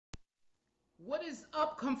What is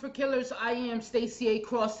up, Comfort Killers? I am Stacey A.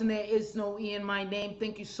 Cross, and there is no E in my name.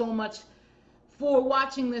 Thank you so much for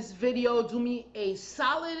watching this video. Do me a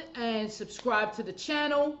solid and subscribe to the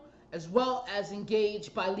channel, as well as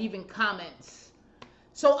engage by leaving comments.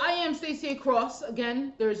 So I am Stacey A. Cross.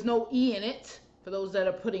 Again, there's no E in it. For those that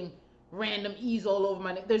are putting random E's all over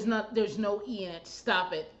my name, there's no E in it.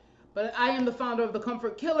 Stop it. But I am the founder of the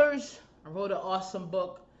Comfort Killers. I wrote an awesome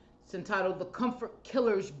book. It's entitled The Comfort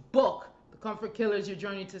Killers Book. Comfort Killers, Your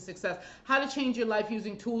Journey to Success. How to change your life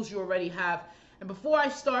using tools you already have. And before I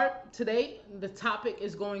start today, the topic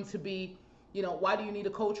is going to be, why do you need a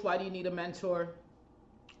coach? Why do you need a mentor?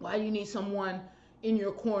 Why do you need someone in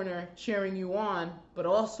your corner cheering you on, but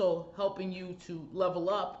also helping you to level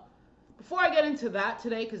up? Before I get into that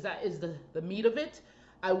today, because that is the meat of it,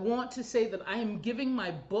 I want to say that I am giving my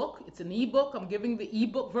book, it's an ebook, I'm giving the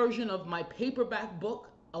ebook version of my paperback book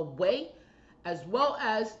away, as well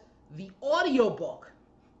as the audiobook.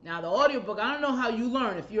 Now the audiobook, I don't know how you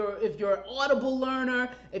learn. If you're an audible learner,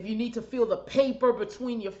 if you need to feel the paper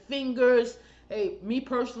between your fingers. Hey, me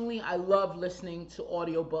personally, I love listening to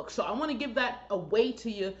audiobooks. So I want to give that away to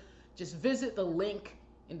you. Just visit the link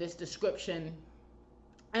in this description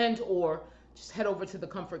or just head over to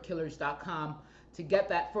thecomfortkillers.com to get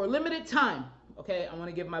that for a limited time. Okay, I want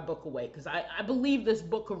to give my book away because I believe this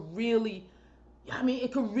book could really,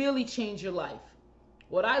 it could really change your life.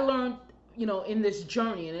 What I learned, in this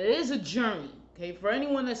journey, and it is a journey, okay? For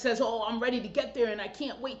anyone that says, oh, I'm ready to get there and I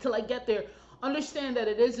can't wait till I get there, understand that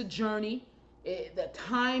it is a journey. The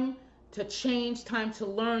time to change, time to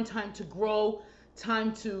learn, time to grow,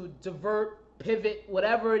 time to divert, pivot,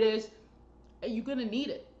 whatever it is, you're going to need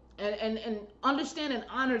it. And understand and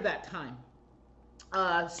honor that time.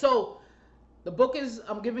 So the book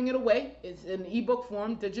I'm giving it away. It's in ebook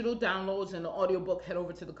form, digital downloads, and the audiobook. Head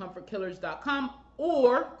over to thecomfortkillers.com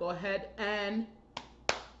or go ahead and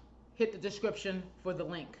hit the description for the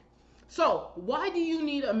link. So why do you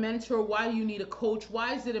need a mentor? Why do you need a coach?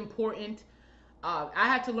 Why is it important? I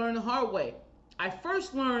had to learn the hard way. I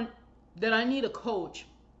first learned that I need a coach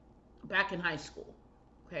back in high school.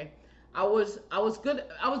 Okay, I was good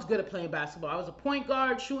at playing basketball. I was a point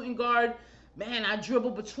guard, shooting guard. Man, I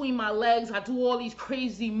dribble between my legs. I do all these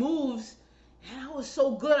crazy moves. And I was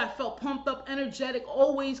so good. I felt pumped up, energetic,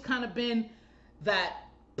 always kind of been that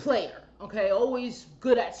player, okay? Always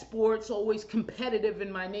good at sports, always competitive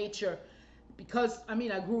in my nature. Because, I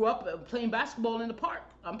grew up playing basketball in the park.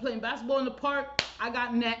 I'm playing basketball in the park. I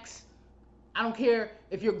got necks. I don't care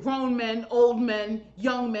if you're grown men, old men,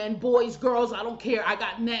 young men, boys, girls. I don't care. I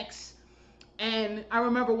got necks. And I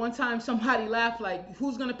remember one time somebody laughed like,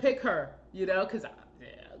 who's going to pick her? Because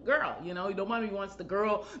girl, nobody wants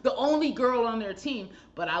the only girl on their team,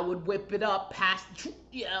 but I would whip it up past,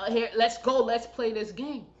 here, let's go, let's play this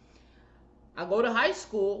game. I go to high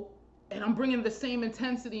school and I'm bringing the same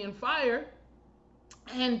intensity and fire,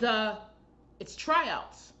 and it's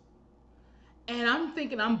tryouts. And I'm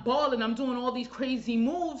thinking I'm balling, I'm doing all these crazy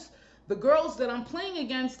moves. The girls that I'm playing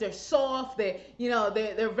against, they're soft,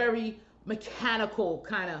 they're very mechanical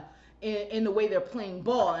kind of in the way they're playing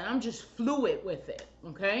ball, and I'm just fluid with it,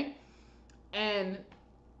 okay? And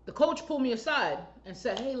the coach pulled me aside and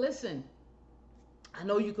said, hey, listen, I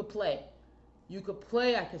know you could play. You could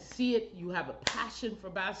play, I could see it. You have a passion for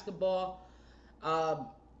basketball.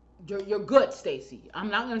 You're good, Stacey. I'm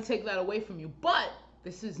not going to take that away from you, but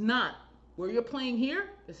this is not, where you're playing here,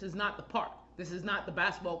 this is not the park. This is not the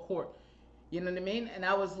basketball court. You know what I mean? And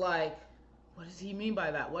I was like, what does he mean by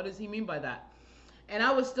that? What does he mean by that? And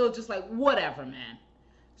I was still just like, whatever, man.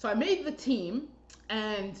 So I made the team,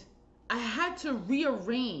 and I had to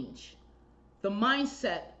rearrange the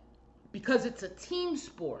mindset because it's a team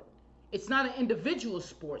sport. It's not an individual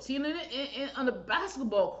sport. See, on the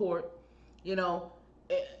basketball court,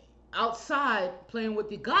 outside playing with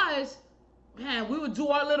the guys, man, we would do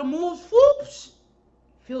our little moves. Whoops.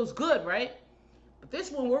 Feels good, right? But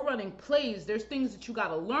this one, we're running plays. There's things that you got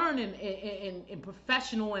to learn in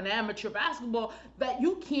professional and amateur basketball that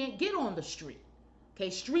you can't get on the street.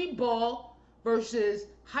 Okay, street ball versus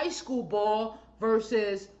high school ball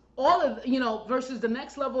versus versus the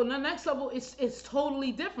next level. And the next level, it's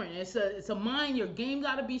totally different. It's a mind. Your game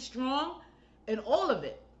got to be strong, and all of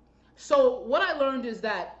it. So what I learned is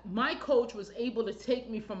that my coach was able to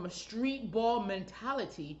take me from a street ball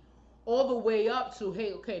mentality all the way up to,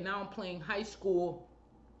 hey, okay, now I'm playing high school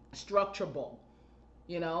structure ball,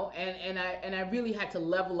 and I really had to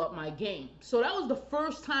level up my game. So that was the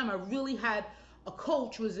first time I really had a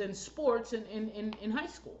coach was in sports in high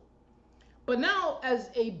school. But now as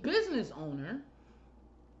a business owner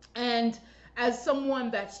and as someone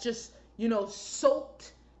that's just,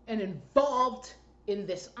 soaked and involved in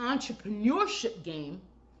this entrepreneurship game,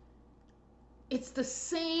 it's the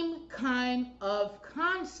same kind of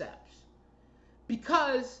concepts.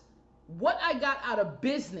 Because what I got out of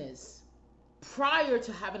business prior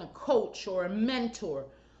to having a coach or a mentor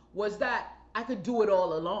was that I could do it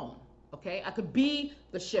all alone. Okay, I could be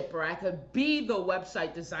the shipper, I could be the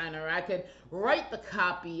website designer, I could write the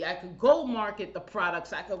copy, I could go market the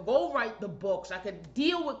products, I could go write the books, I could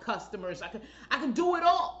deal with customers, I could do it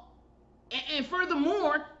all. And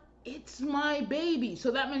furthermore, it's my baby.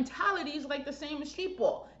 So that mentality is like the same as street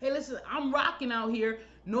ball. Hey, listen, I'm rocking out here.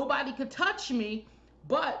 Nobody could touch me.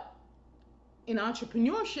 But in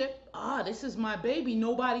entrepreneurship, this is my baby.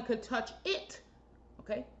 Nobody could touch it.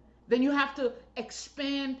 Okay? Then you have to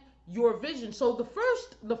expand your vision. So the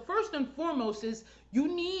first and foremost is you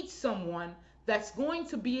need someone that's going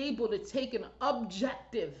to be able to take an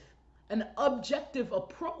objective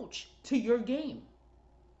approach to your game,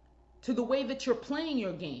 to the way that you're playing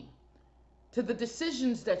your game, to the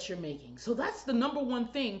decisions that you're making. So that's the number one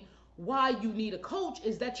thing why you need a coach,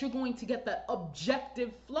 is that you're going to get that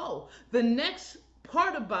objective flow. The next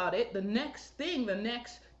part about it, the next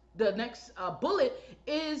bullet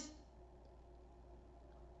is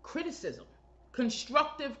criticism,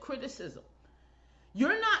 constructive criticism.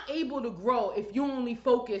 You're not able to grow if you only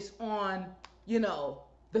focus on,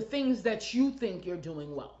 the things that you think you're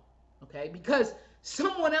doing well. Okay? Because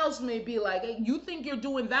someone else may be like, hey, you think you're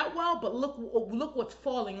doing that well, but look what's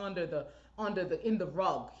falling in the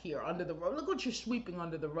rug here, under the rug. Look what you're sweeping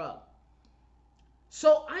under the rug.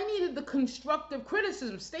 So I needed the constructive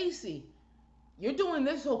criticism. Stacy, you're doing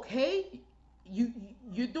this okay?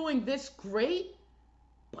 You're doing this great,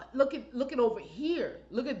 but look at over here.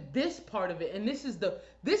 Look at this part of it, and this is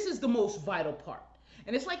the most vital part.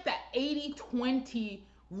 And it's like that 80-20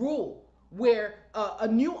 rule, where a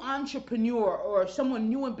new entrepreneur or someone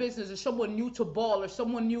new in business or someone new to ball or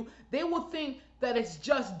someone new, they will think that it's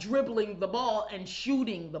just dribbling the ball and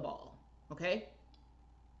shooting the ball, okay?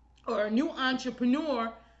 Or a new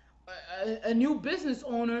entrepreneur, a new business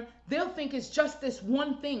owner, they'll think it's just this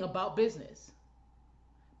one thing about business.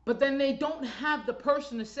 But then they don't have the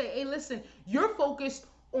person to say, hey, listen, you're focused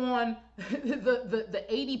on the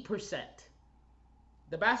 80%.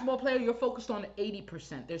 The basketball player, you're focused on the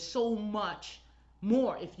 80%. There's so much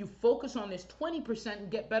more. If you focus on this 20% and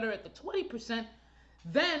get better at the 20%,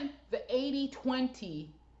 then the 80-20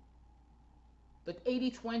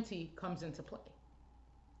 comes into play.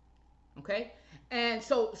 Okay? And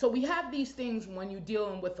so we have these things when you're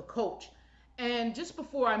dealing with a coach. And just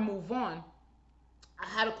before I move on, I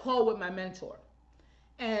had a call with my mentor.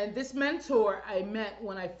 And this mentor I met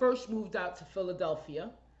when I first moved out to Philadelphia.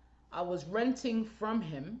 I was renting from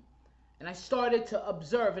him, and I started to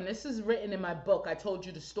observe, and this is written in my book. I told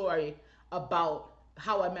you the story about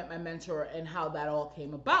how I met my mentor and how that all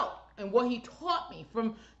came about, and what he taught me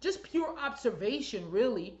from just pure observation,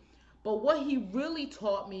 really. But what he really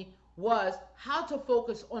taught me was how to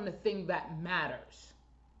focus on the thing that matters.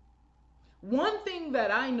 One thing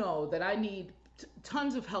that I know that I need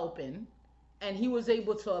tons of help in, and he was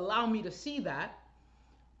able to allow me to see that,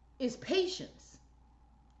 is patience.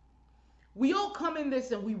 We all come in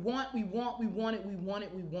this and we want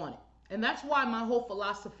it. And that's why my whole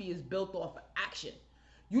philosophy is built off of action.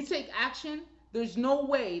 You take action, there's no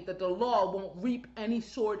way that the law won't reap any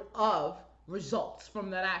sort of results from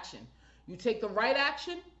that action. You take the right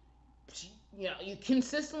action, you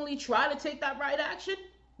consistently try to take that right action,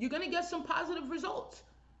 you're going to get some positive results.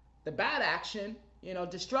 The bad action,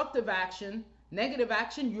 destructive action, negative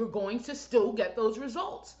action, you're going to still get those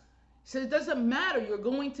results. So it doesn't matter, you're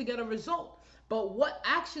going to get a result. But what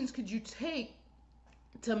actions could you take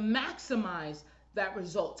to maximize that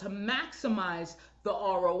result, to maximize the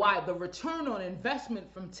ROI, the return on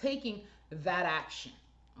investment from taking that action?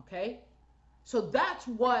 Okay? So that's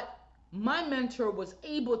what my mentor was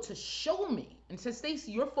able to show me, and said,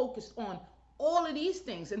 Stacy, you're focused on all of these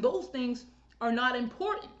things, and those things are not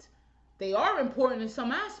important. They are important in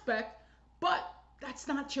some aspect, but that's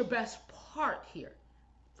not your best part here.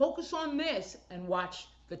 Focus on this and watch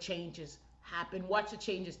the changes happen. Watch the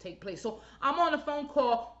changes take place. So I'm on a phone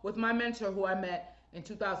call with my mentor who I met in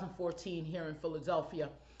 2014 here in Philadelphia.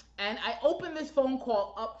 And I opened this phone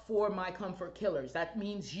call up for my comfort killers. That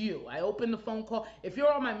means you. I opened the phone call. If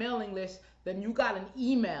you're on my mailing list, then you got an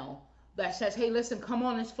email that says, hey, listen, come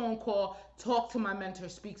on this phone call, talk to my mentor,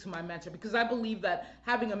 speak to my mentor. Because I believe that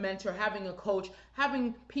having a mentor, having a coach,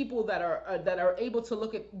 having people that are able to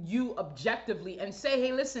look at you objectively and say,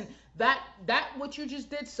 hey, listen, that what you just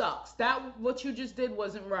did sucks. That what you just did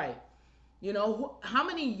wasn't right. You know, how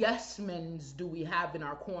many yes men's do we have in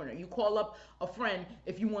our corner? You call up a friend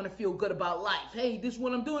if you want to feel good about life. Hey, this is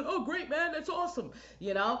what I'm doing. Oh, great, man. That's awesome.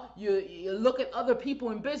 You know, you look at other people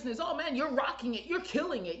in business. Oh, man, you're rocking it. You're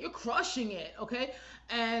killing it. You're crushing it. Okay.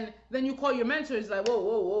 And then you call your mentor. It's like, whoa,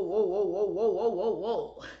 whoa, whoa, whoa, whoa, whoa, whoa, whoa, whoa,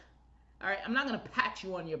 whoa. All right. I'm not going to pat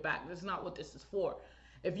you on your back. That's not what this is for.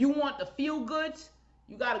 If you want the feel goods,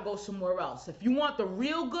 you got to go somewhere else. If you want the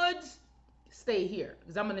real goods, stay here,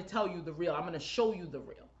 because I'm going to tell you the real. I'm going to show you the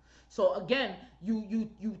real. So again, you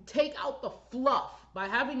take out the fluff by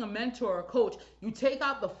having a mentor or a coach. You take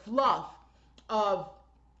out the fluff of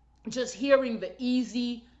just hearing the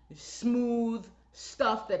easy, smooth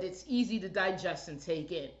stuff that it's easy to digest and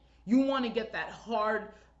take in. You want to get that hard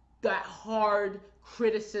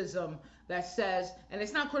criticism that says, and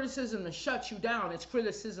it's not criticism to shut you down, it's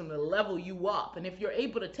criticism to level you up. And if you're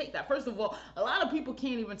able to take that, first of all, a lot of people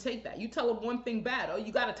can't even take that. You tell them one thing bad, oh,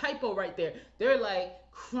 you got a typo right there. They're like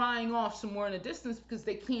crying off somewhere in the distance because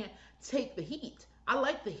they can't take the heat. I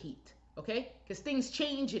like the heat, okay? Because things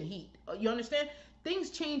change in heat. You understand?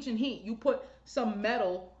 Things change in heat. You put some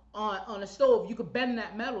metal on a stove, you could bend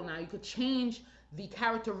that metal now. You could change the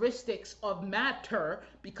characteristics of matter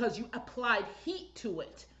because you applied heat to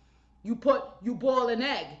it. You boil an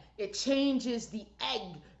egg, it changes the egg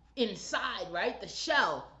inside, right? The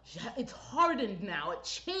shell, it's hardened now, it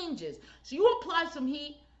changes. So you apply some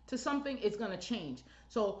heat to something, it's gonna change.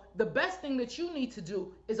 So the best thing that you need to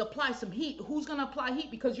do is apply some heat. Who's gonna apply heat?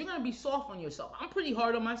 Because you're gonna be soft on yourself. I'm pretty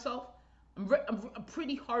hard on myself. I'm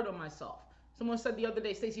pretty hard on myself. Someone said the other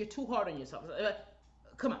day, Stacey, you're too hard on yourself.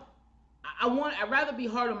 Come on. I'd rather be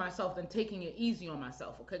hard on myself than taking it easy on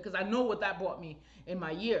myself, okay? Because I know what that brought me in my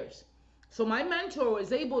years. So my mentor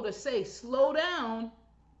is able to say, slow down,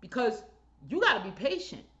 because you got to be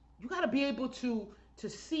patient. You got to be able to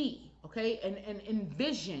see, okay, and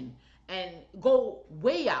envision and go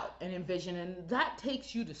way out and envision. And that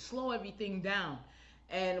takes you to slow everything down.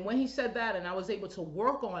 And when he said that and I was able to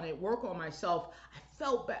work on it, work on myself,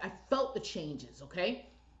 I felt the changes, okay?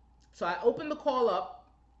 So I opened the call up.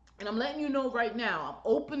 And I'm letting you know right now, I'm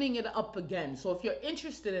opening it up again. So if you're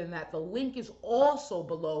interested in that, the link is also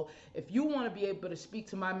below if you want to be able to speak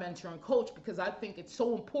to my mentor and coach, because I think it's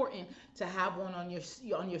so important to have one on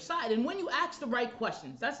your side. And when you ask the right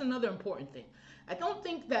questions, that's another important thing. I don't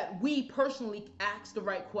think that we personally ask the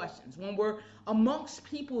right questions when we're amongst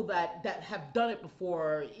people that have done it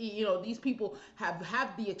before. You know, these people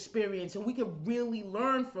have the experience and we can really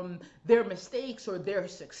learn from their mistakes or their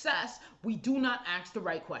success. We do not ask the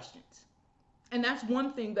right questions. And that's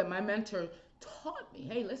one thing that my mentor taught me.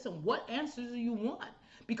 Hey, listen, what answers do you want?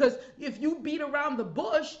 Because if you beat around the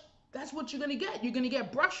bush, that's what you're going to get. You're going to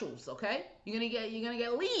get brushels, okay? You're going to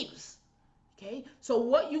get leaves. Okay, so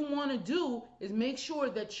what you want to do is make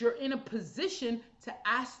sure that you're in a position to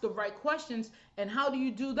ask the right questions. And how do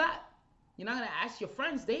you do that? You're not going to ask your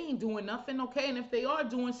friends. They ain't doing nothing, okay? And if they are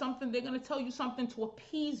doing something, they're going to tell you something to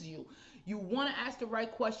appease you. You want to ask the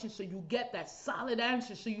right questions so you get that solid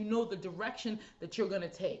answer, so you know the direction that you're going to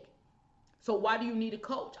take. So why do you need a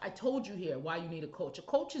coach? I told you here why you need a coach. A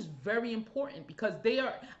coach is very important because they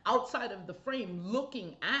are outside of the frame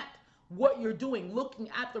looking at what you're doing, looking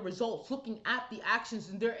at the results, looking at the actions,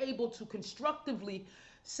 and they're able to constructively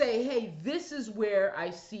say, hey, this is where I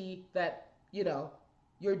see that, you know,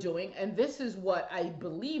 you're doing, and this is what I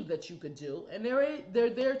believe that you could do. And they're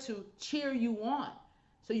there to cheer you on.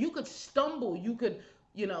 So you could stumble, you could,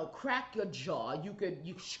 you know, crack your jaw, you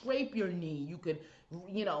scrape your knee, you could,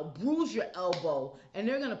 you know, bruise your elbow, and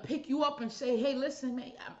they're going to pick you up and say, hey, listen,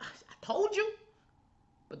 man, I told you.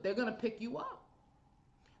 But they're going to pick you up.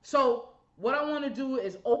 So what I want to do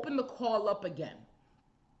is open the call up again.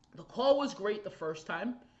 The call was great the first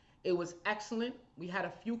time. It was excellent. We had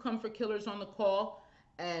a few comfort killers on the call,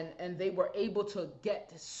 and they were able to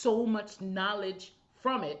get so much knowledge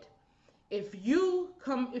from it. If you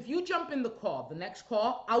jump in the call, the next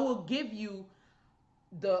call, I will give you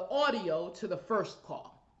the audio to the first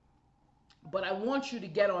call. But I want you to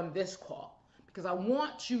get on this call because I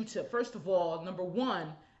want you to, first of all, number one,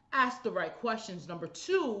 ask the right questions. Number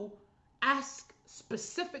two, ask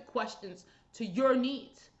specific questions to your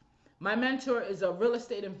needs. My mentor is a real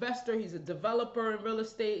estate investor. He's a developer in real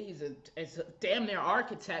estate. He's a damn near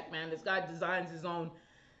architect, man. This guy designs his own,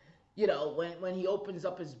 you know, when he opens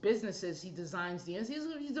up his businesses, he designs the ends.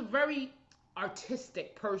 He's a very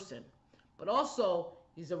artistic person. But also,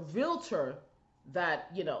 he's a realtor that,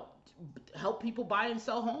 you know, help people buy and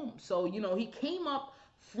sell homes. So, you know, he came up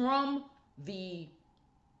from the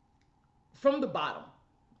bottom,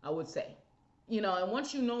 I would say. You know, and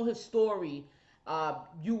once you know his story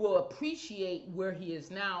you will appreciate where he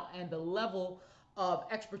is now and the level of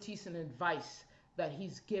expertise and advice that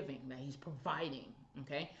he's giving, that he's providing.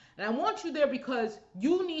 Okay, and I want you there because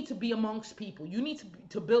you need to be amongst people. You need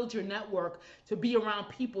to build your network, to be around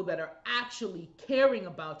people that are actually caring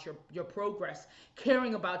about your progress,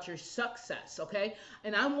 caring about your success. Okay,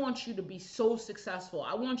 and I want you to be so successful.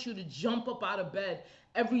 I want you to jump up out of bed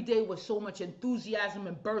every day with so much enthusiasm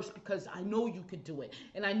and burst, because I know you could do it.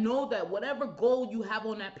 And I know that whatever goal you have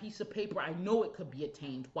on that piece of paper, I know it could be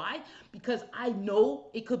attained. Why? Because I know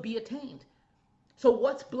it could be attained. So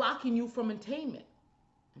what's blocking you from attainment?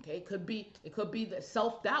 Okay, it could be the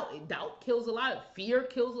self-doubt. Doubt kills a lot of fear,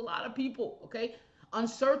 kills a lot of people. Okay,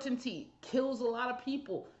 uncertainty kills a lot of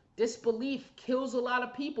people. Disbelief kills a lot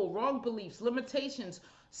of people. Wrong beliefs, limitations,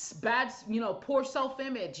 bad, poor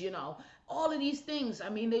self-image, all of these things. I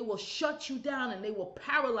mean, they will shut you down and they will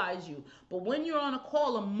paralyze you. But when you're on a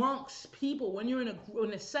call amongst people, when you're in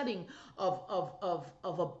a setting of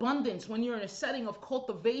abundance, when you're in a setting of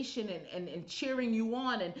cultivation and cheering you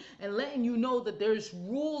on and letting you know that there's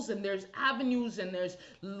rules and there's avenues and there's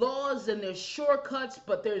laws and there's shortcuts,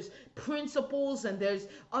 but there's principles and there's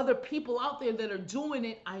other people out there that are doing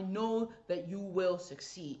it, I know that you will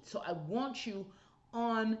succeed. So I want you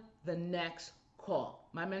on the next call.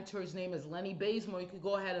 My mentor's name is Lenny Bazemore. You can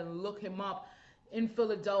go ahead and look him up. In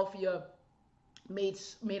Philadelphia, made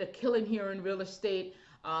a killing here in real estate.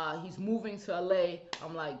 He's moving to LA.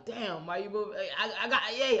 I'm like, damn, why you move?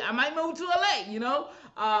 I might move to LA,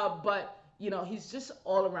 but he's just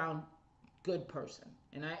all around good person.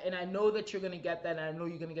 And I know that you're gonna get that, and I know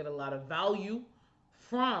you're gonna get a lot of value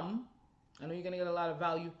from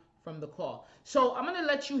the call. So I'm gonna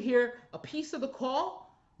let you hear a piece of the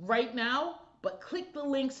call right now, but click the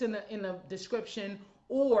links in the description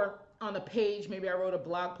or on the page. Maybe I wrote a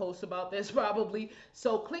blog post about this probably.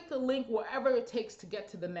 So click the link wherever it takes to get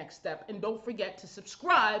to the next step. And don't forget to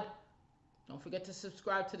subscribe. Don't forget to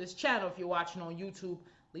subscribe to this channel if you're watching on YouTube.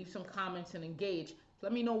 Leave some comments and engage.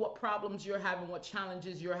 Let me know what problems you're having, what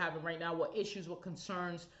challenges you're having right now, what issues, what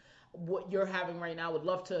concerns, what you're having right now. I would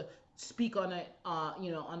love to speak on it,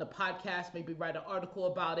 on the podcast, maybe write an article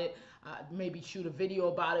about it, maybe shoot a video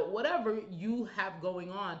about it, whatever you have going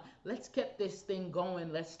on. Let's get this thing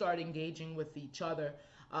going. Let's start engaging with each other,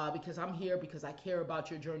 because I'm here because I care about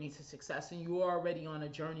your journey to success, and you're already on a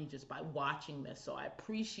journey just by watching this. So I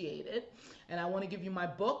appreciate it. And I want to give you my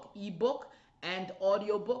book, ebook, and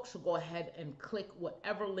audiobook. So go ahead and click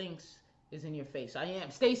whatever links is in your face. I am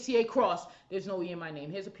Stacey A. Cross. There's no E in my name.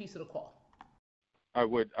 Here's a piece of the call. I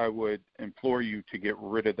would implore you to get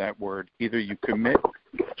rid of that word. Either you commit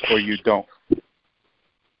or you don't.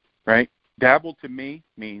 Right? Dabble to me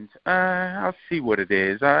means I'll see what it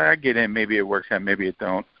is. I get in. Maybe it works out. Maybe it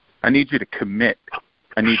don't. I need you to commit.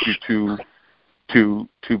 I need you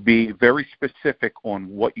to be very specific on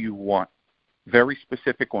what you want, very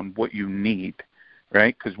specific on what you need.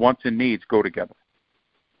 Right? Because wants and needs go together.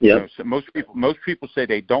 Yeah. So most people say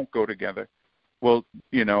they don't go together. Well,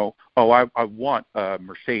 I want a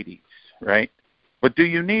Mercedes, right? But do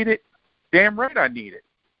you need it? Damn right I need it.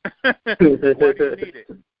 Why do you need it?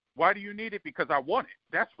 Why do you need it? Because I want it.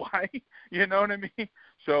 That's why. You know what I mean?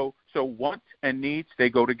 So wants and needs, they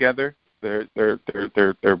go together. They're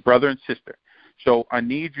brother and sister. So I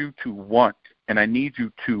need you to want and I need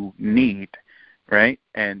you to need, right?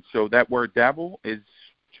 And so that word dabble is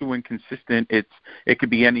too inconsistent. It could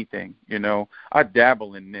be anything, I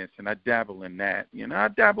dabble in this and I dabble in that, I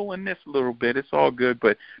dabble in this a little bit, it's all good,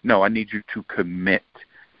 but no, I need you to commit,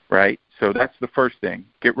 right? So that's the first thing.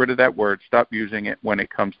 Get rid of that word. Stop using it when it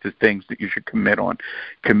comes to things that you should commit on.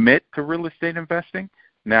 Commit to real estate investing.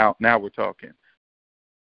 Now we're talking.